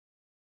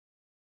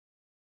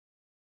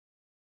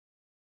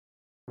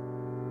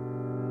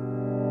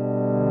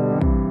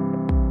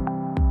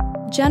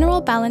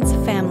General Balance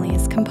family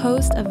is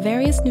composed of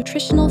various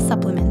nutritional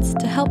supplements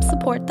to help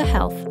support the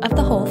health of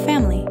the whole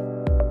family.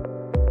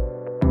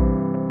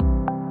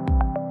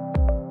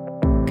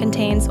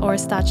 Contains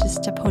Orostachus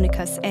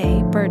japonicus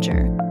A.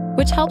 Berger,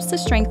 which helps to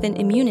strengthen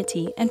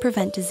immunity and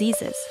prevent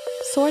diseases,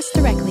 sourced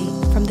directly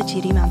from the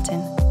Jiri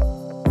Mountain.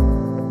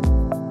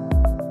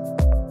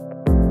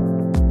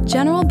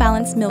 General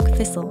Balance Milk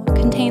Thistle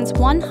contains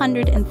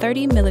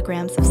 130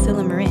 milligrams of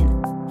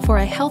silymarin for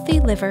a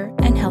healthy liver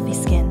and healthy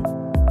skin.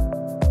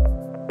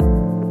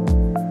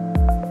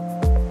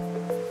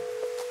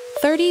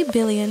 30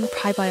 billion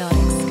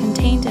prebiotics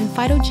contained in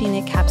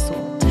phytogenic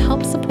capsule to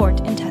help support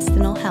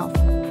intestinal health.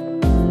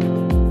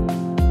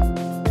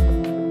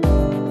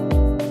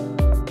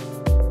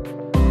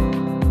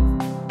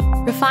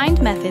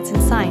 Refined methods in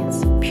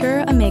science,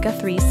 pure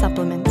omega-3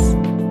 supplements.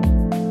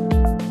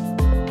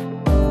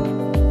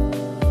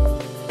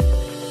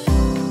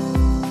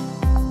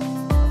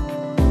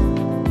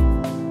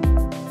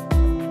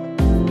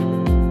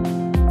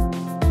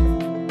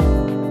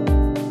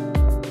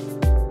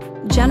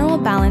 General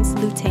Balance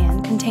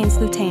Lutein contains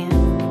lutein,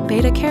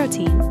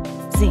 beta-carotene,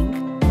 zinc,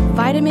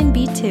 vitamin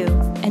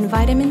B2, and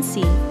vitamin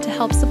C to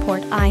help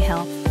support eye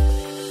health.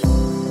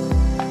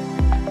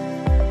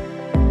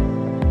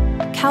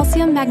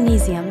 Calcium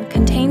Magnesium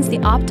contains the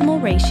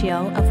optimal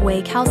ratio of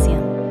whey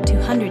calcium,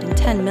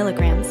 210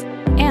 milligrams,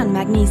 and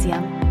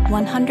magnesium,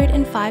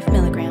 105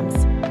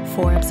 milligrams,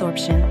 for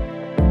absorption.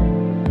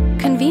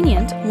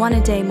 Convenient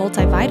one-a-day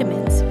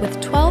multivitamins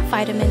with 12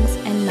 vitamins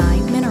and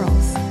 9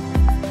 minerals.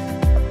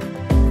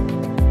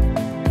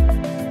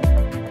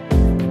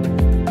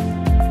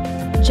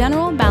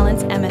 General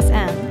Balance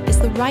MSM is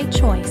the right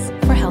choice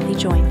for healthy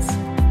joints.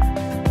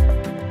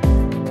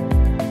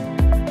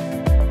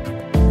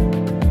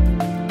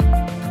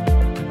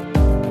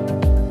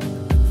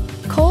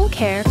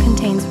 Care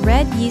contains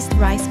red yeast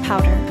rice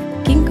powder,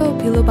 ginkgo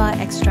biloba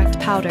extract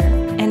powder,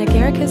 and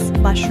agaricus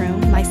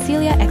mushroom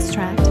mycelia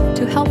extract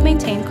to help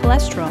maintain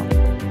cholesterol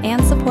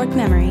and support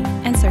memory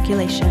and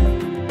circulation.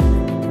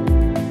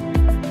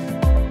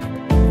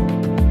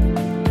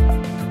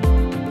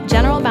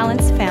 General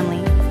Balance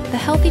Family, the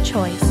healthy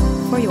choice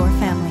for your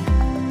family.